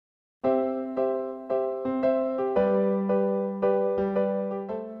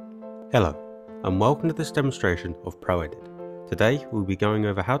Hello, and welcome to this demonstration of ProEdit. Today we'll be going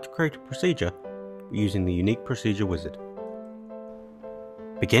over how to create a procedure using the unique procedure wizard.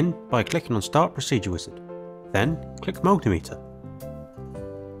 Begin by clicking on Start Procedure Wizard, then click Multimeter.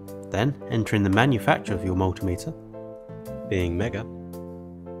 Then enter in the manufacturer of your multimeter, being Mega,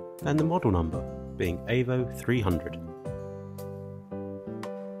 and the model number, being AVO 300.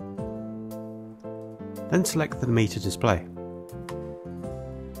 Then select the meter display.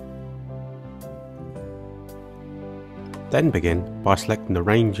 Then begin by selecting the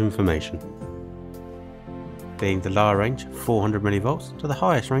range information, being the lower range 400 mV to the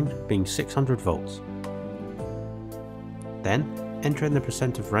highest range being 600 volts. Then enter in the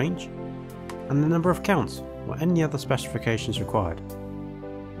percent of range and the number of counts or any other specifications required.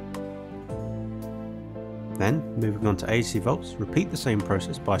 Then moving on to AC volts, repeat the same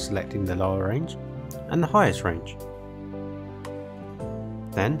process by selecting the lower range and the highest range.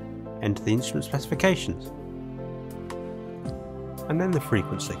 Then enter the instrument specifications and then the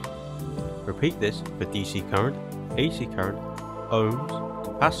frequency. Repeat this for DC current, AC current, ohms,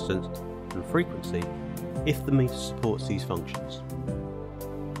 capacitance and frequency if the meter supports these functions.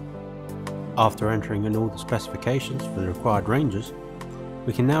 After entering in all the specifications for the required ranges,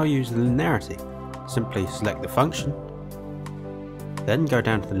 we can now use the linearity. Simply select the function, then go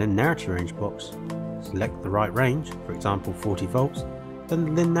down to the linearity range box, select the right range, for example 40 volts,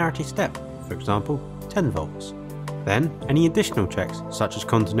 then the linearity step, for example 10 volts. Then any additional checks such as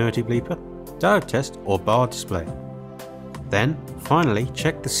continuity bleeper, diode test or bar display. Then finally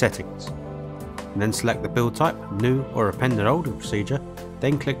check the settings. And then select the build type, new or append an older procedure,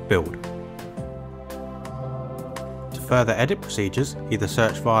 then click build. To further edit procedures, either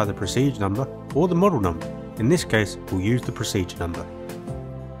search via the procedure number or the model number. In this case we'll use the procedure number.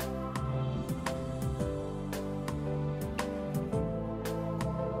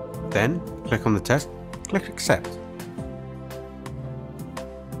 Then click on the test, click accept.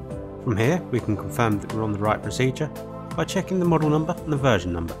 From here we can confirm that we're on the right procedure by checking the model number and the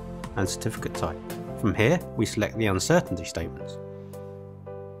version number and certificate type. From here we select the uncertainty statements.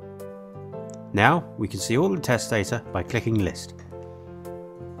 Now we can see all the test data by clicking list.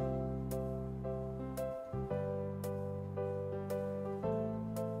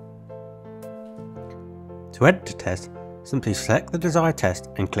 To edit a test, simply select the desired test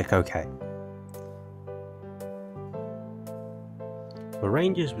and click OK. For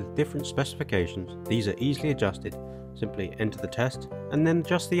ranges with different specifications, these are easily adjusted. Simply enter the test and then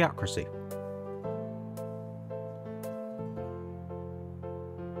adjust the accuracy.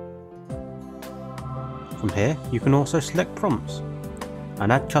 From here you can also select prompts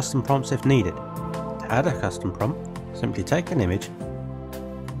and add custom prompts if needed. To add a custom prompt, simply take an image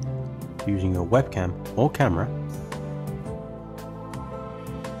using your webcam or camera,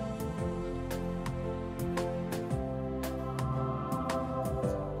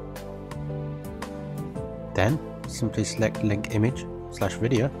 then simply select link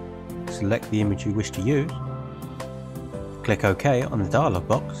image/video, select the image you wish to use, click OK on the dialog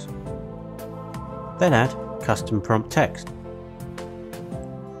box, then add custom prompt text.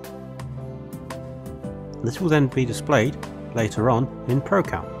 This will then be displayed later on in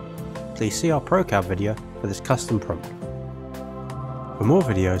ProCal. Please see our ProCal video for this custom prompt. For more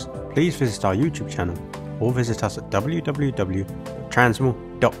videos, please visit our YouTube channel or visit us at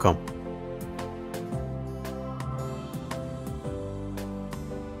www.transmille.com.